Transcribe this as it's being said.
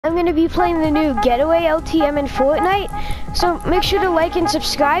I'm going to be playing the new Getaway LTM in Fortnite, so make sure to like and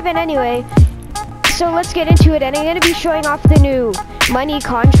subscribe. And anyway, so let's get into it. And I'm going to be showing off the new money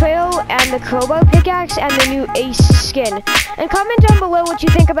contrail and the crowbar pickaxe and the new ace skin. And comment down below what you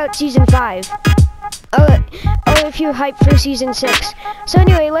think about season 5. Oh, if you're hyped for season 6. So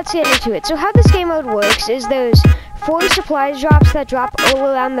anyway, let's get into it. So how this game mode works is there's 4 supplies drops that drop all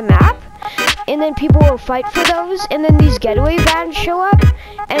around the map. And then people will fight for those, and then these getaway vans show up,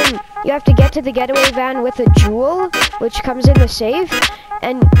 and you have to get to the getaway van with a jewel, which comes in the safe,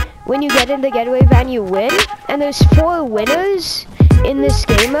 and when you get in the getaway van, you win, and there's 4 winners in this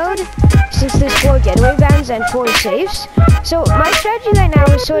game mode, since there's 4 getaway vans and 4 safes. So my strategy right now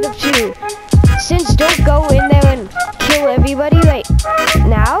is sort of to, since don't go in there and kill everybody right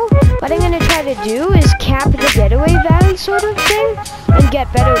now, what I'm going to try to do is camp the getaway van sort of thing, and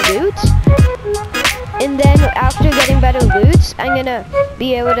get better loot. And then after getting better loot, I'm gonna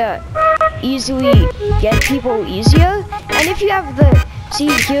be able to easily get people easier. And if you have the, see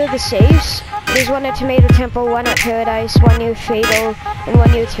here the safes, there's one at Tomato Temple, one at Paradise, one near Fatal, and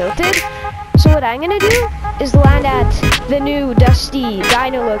one near Tilted. So what I'm gonna do is land at the new Dusty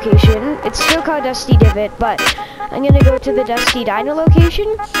Dino location. It's still called Dusty Divot, but I'm gonna go to the Dusty Dino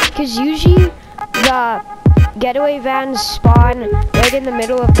location, because usually the getaway vans spawn right in the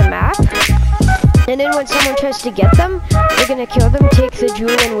middle of the map. And then when someone tries to get them, we're gonna kill them, take the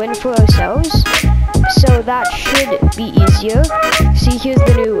jewel, and win for ourselves. So that should be easier. See, here's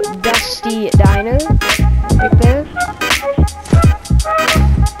the new Dusty Diner, right there.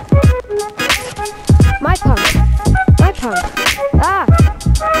 My pump. My pump. Ah!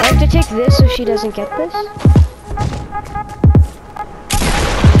 I have to take this so she doesn't get this.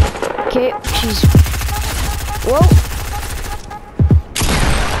 Okay, she's... Whoa!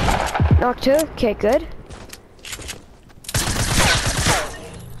 Knocked her. Okay, good.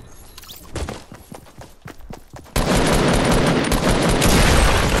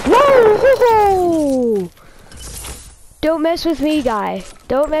 Whoa! Don't mess with me, guy.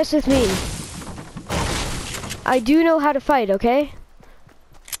 Don't mess with me. I do know how to fight, okay?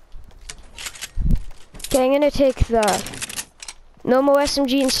 Okay, I'm gonna take the normal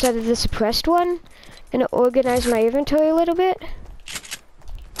SMG instead of the suppressed one. I'm gonna organize my inventory a little bit.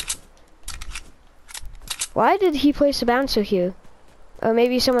 Why did he place a bouncer here? Or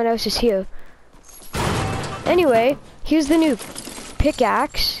maybe someone else is here. Anyway, here's the new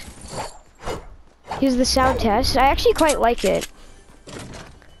pickaxe. Here's the sound test. I actually quite like it.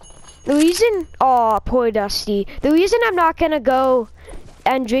 The reason... Aw, poor Dusty. The reason I'm not gonna go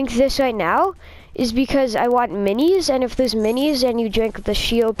and drink this right now is because I want minis, and if there's minis and you drink the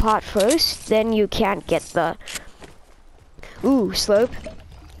shield pot first, then you can't get the... Ooh, slope.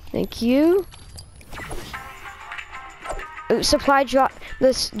 Thank you. Supply drop,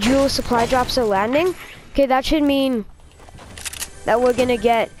 this jewel supply drops are landing. Okay, that should mean that we're gonna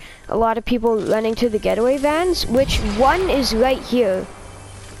get a lot of people running to the getaway vans, which one is right here.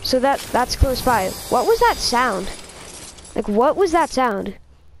 So that's close by. What was that sound? Like, what was that sound?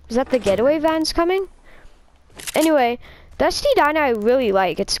 Is that the getaway vans coming? Anyway, Dusty Diner I really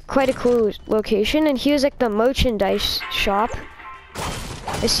like. It's quite a cool location, and here's like the merchandise shop.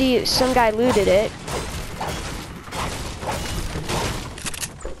 I see some guy looted it.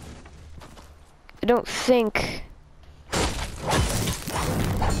 I don't think.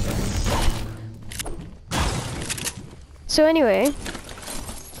 So anyway,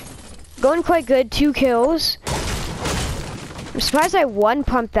 going quite good, 2 kills. I'm surprised I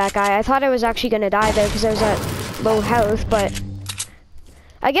one-pumped that guy. I thought I was actually gonna die there because I was at low health, but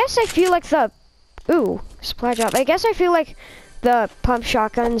I guess I feel like the, ooh, supply drop. I guess I feel like the pump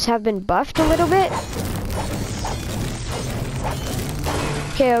shotguns have been buffed a little bit.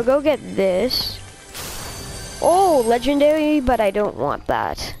 Okay, I'll go get this. Oh, legendary, but I don't want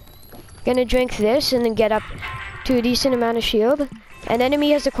that. Gonna drink this and then get up to a decent amount of shield. An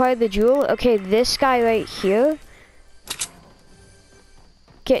enemy has acquired the jewel. Okay, this guy right here.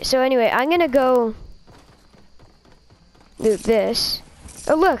 Okay, so anyway, I'm gonna go do this.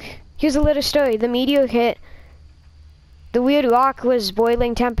 Oh, look, here's a little story. The meteor hit. The weird rock was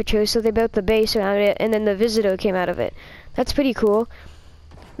boiling temperature, so they built the base around it, and then the visitor came out of it. That's pretty cool.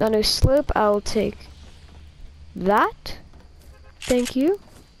 Nano slope, I'll take that. Thank you.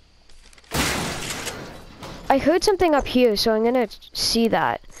 I heard something up here, so I'm gonna see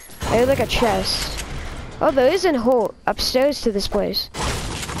that. I heard like a chest. Oh, there is a hole upstairs to this place.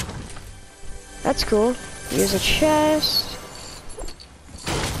 That's cool. Here's a chest.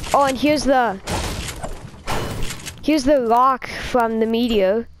 Oh, and here's the rock from the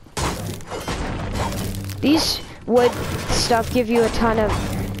meteor. These wood stuff give you a ton of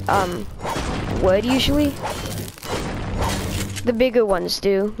wood usually. The bigger ones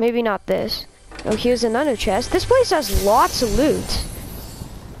do. Maybe not this. Oh, here's another chest. This place has lots of loot.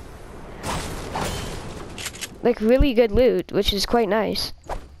 Like really good loot, which is quite nice.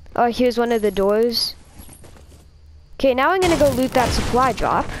 Oh, here's one of the doors. Okay, now I'm gonna go loot that supply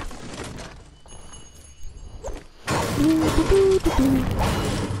drop.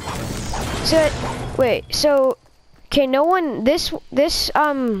 So, wait, so, okay, no one, this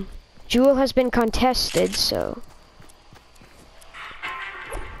jewel has been contested, so.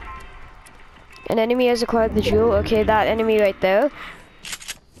 An enemy has acquired the jewel. Okay, that enemy right there.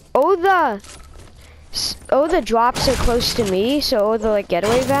 Oh, the drops are close to me, so the like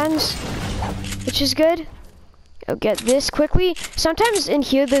getaway vans, which is good. I'll get this quickly. Sometimes in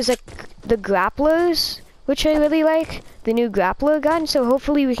here there's like the grapplers, which I really like, the new grappler gun, so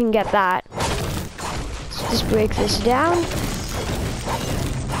hopefully we can get that. Let's just break this down.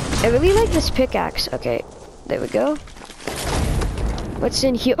 I really like this pickaxe. Okay, there we go. What's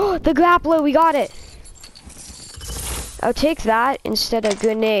in here? Oh, the grappler, we got it. I'll take that instead of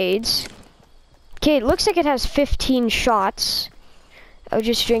grenades. Okay, it looks like it has 15 shots. I'll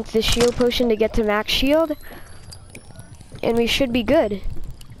just drink the shield potion to get to max shield. And we should be good.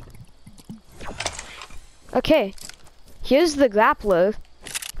 Okay, here's the grappler.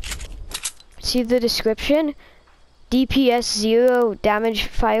 See the description? DPS 0, damage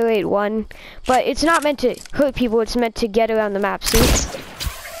fire rate 1. But it's not meant to hurt people, it's meant to get around the map, see?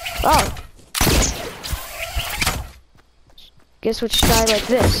 Oh. Guess we'll try like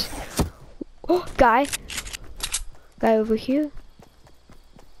this. Oh, guy. Guy over here.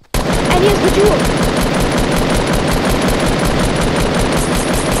 And he has the jewel!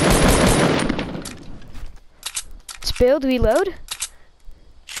 Let's build, reload.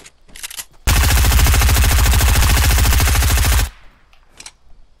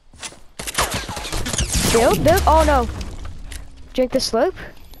 Build, build, oh no. Drink the slope.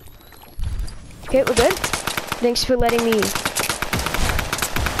 Okay, we're good. Thanks for letting me.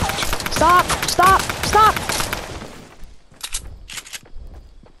 Stop, stop, stop.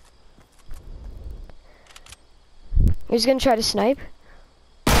 He's gonna try to snipe.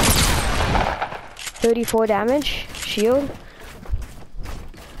 34 damage, shield.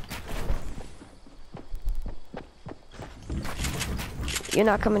 You're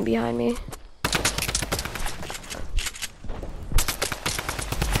not coming behind me.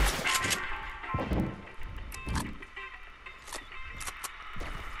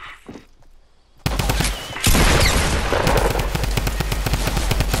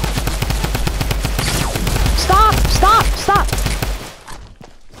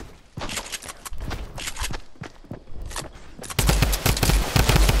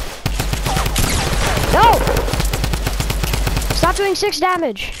 Doing 6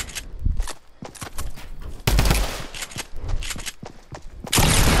 damage.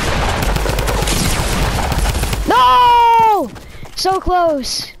 No! So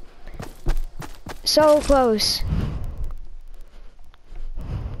close. So close.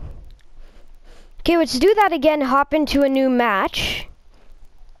 Okay, let's do that again. Hop into a new match.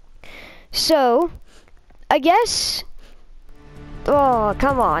 So, I guess. Oh,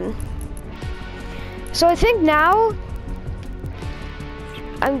 come on. So I think now.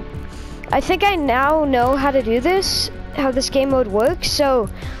 I think I now know how to do this, how this game mode works, so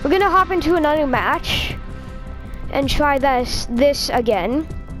we're gonna hop into another match and try this again.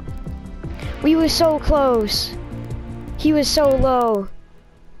 We were so close. He was so low.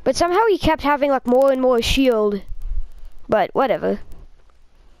 But somehow he kept having like more and more shield. But whatever.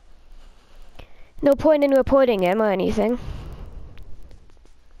 No point in reporting him or anything.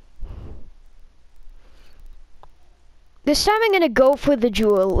 This time I'm gonna go for the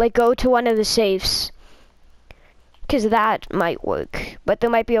jewel, like go to one of the safes. Cause that might work, but there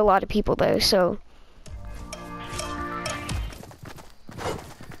might be a lot of people there, so.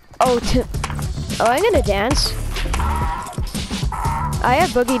 Oh, I'm gonna dance. I have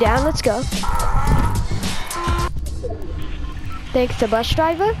boogie down, let's go. Thanks to bus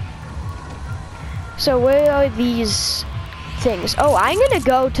driver. So where are these things? Oh, I'm gonna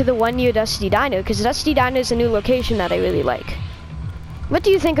go to the one near Dusty Diner, because Dusty Diner is a new location that I really like. What do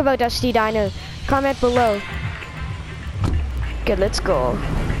you think about Dusty Diner? Comment below. Good, let's go.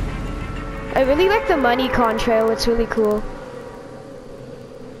 I really like the money contrail, it's really cool.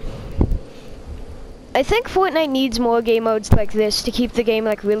 I think Fortnite needs more game modes like this to keep the game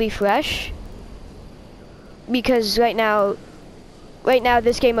like really fresh. Because right now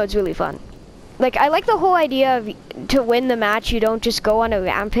this game mode's really fun. Like, I like the whole idea of to win the match, you don't just go on a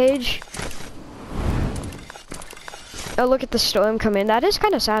rampage. Oh, look at the storm come in. That is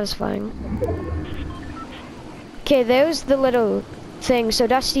kind of satisfying. Okay, there's the little thing. So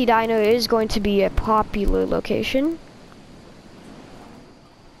Dusty Dino is going to be a popular location.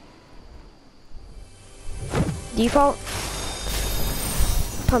 Default.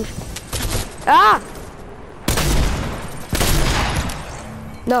 Pump. Ah!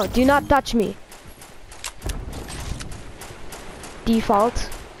 No, do not touch me. Default.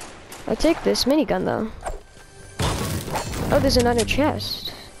 I'll take this minigun though. Oh, there's another chest.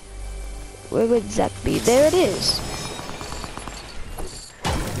 Where would that be? There it is.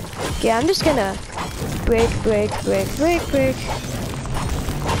 Okay, I'm just gonna break.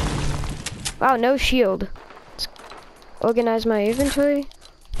 Wow, no shield. Let's organize my inventory.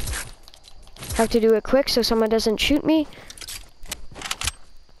 Have to do it quick so someone doesn't shoot me.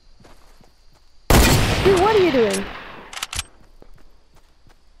 Dude, what are you doing?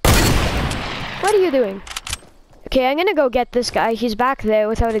 What are you doing? Okay, I'm gonna go get this guy. He's back there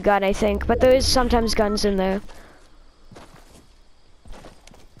without a gun, I think. But there is sometimes guns in there.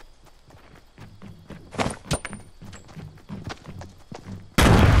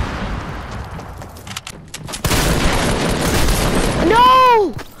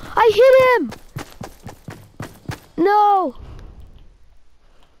 No! I hit him! No!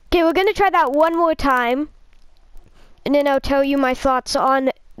 Okay, we're gonna try that one more time. And then I'll tell you my thoughts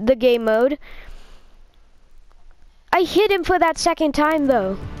on the game mode. I hit him for that second time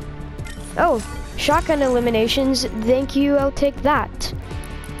though. Oh, shotgun eliminations. Thank you, I'll take that.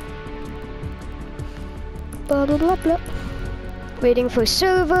 Blah, blah, blah, blah. Waiting for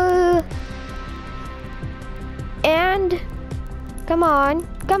server. And come on.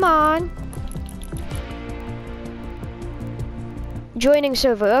 Joining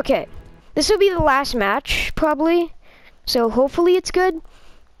server, okay. This will be the last match, probably. So hopefully it's good.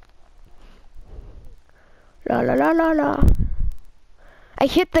 La. I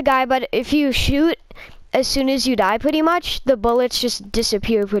hit the guy, but if you shoot as soon as you die, pretty much, the bullets just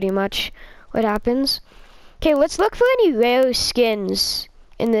disappear pretty much. What happens? Okay, let's look for any rare skins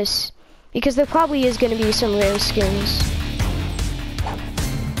in this, because there probably is going to be some rare skins.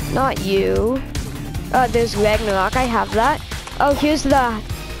 Not you. Oh, there's Ragnarok, I have that. Oh, here's the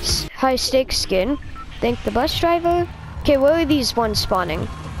high stakes skin. Thank the bus driver. Okay, where are these ones spawning?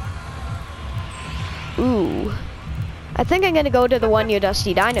 Ooh. I think I'm gonna go to the one near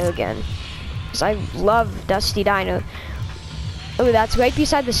Dusty Dino again. Because I love Dusty Dino. Oh, that's right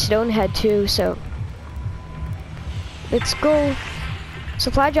beside the Stonehead too, so. Let's go.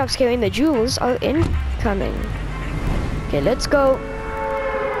 Supply drops carrying the jewels are incoming. Okay, let's go.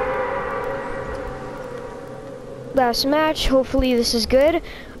 Last match, hopefully this is good.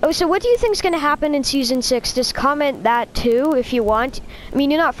 Oh, so what do you think is going to happen in Season 6? Just comment that too, if you want. I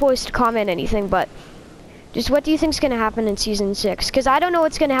mean, you're not forced to comment anything, but just what do you think is going to happen in Season 6? Because I don't know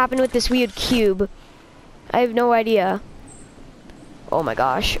what's going to happen with this weird cube. I have no idea. Oh my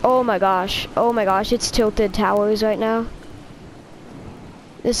gosh, it's tilted towers right now.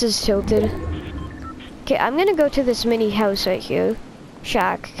 This is tilted. Okay, I'm going to go to this mini house right here.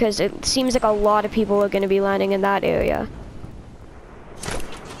 Shack, because it seems like a lot of people are going to be landing in that area.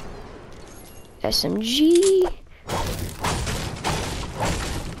 SMG.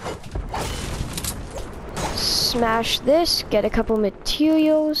 Smash this, get a couple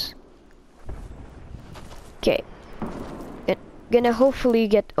materials. Okay. Gonna hopefully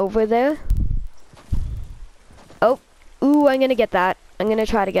get over there. Oh, ooh, I'm gonna get that. I'm gonna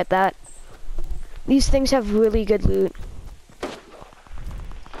try to get that. These things have really good loot.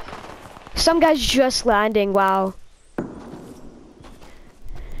 Some guy's just landing, wow.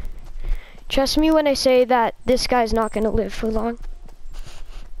 Trust me when I say that this guy's not gonna live for long.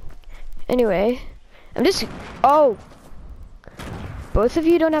 Anyway, I'm just, oh. Both of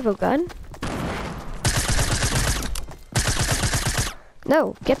you don't have a gun?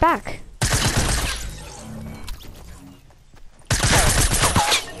 No, get back.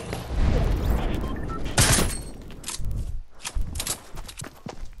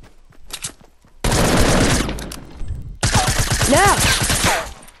 No!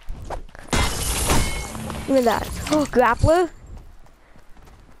 Give me that. Oh, grappler.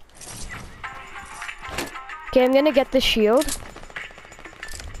 Okay, I'm gonna get the shield.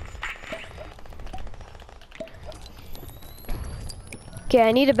 Okay,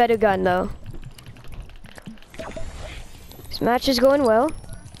 I need a better gun though. This match is going well.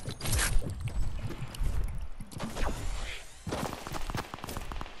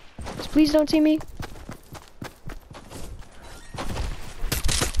 Just please don't see me.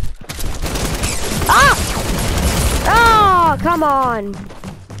 Ah! Oh, come on.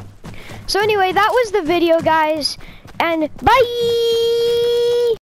 So anyway, that was the video, guys. and bye!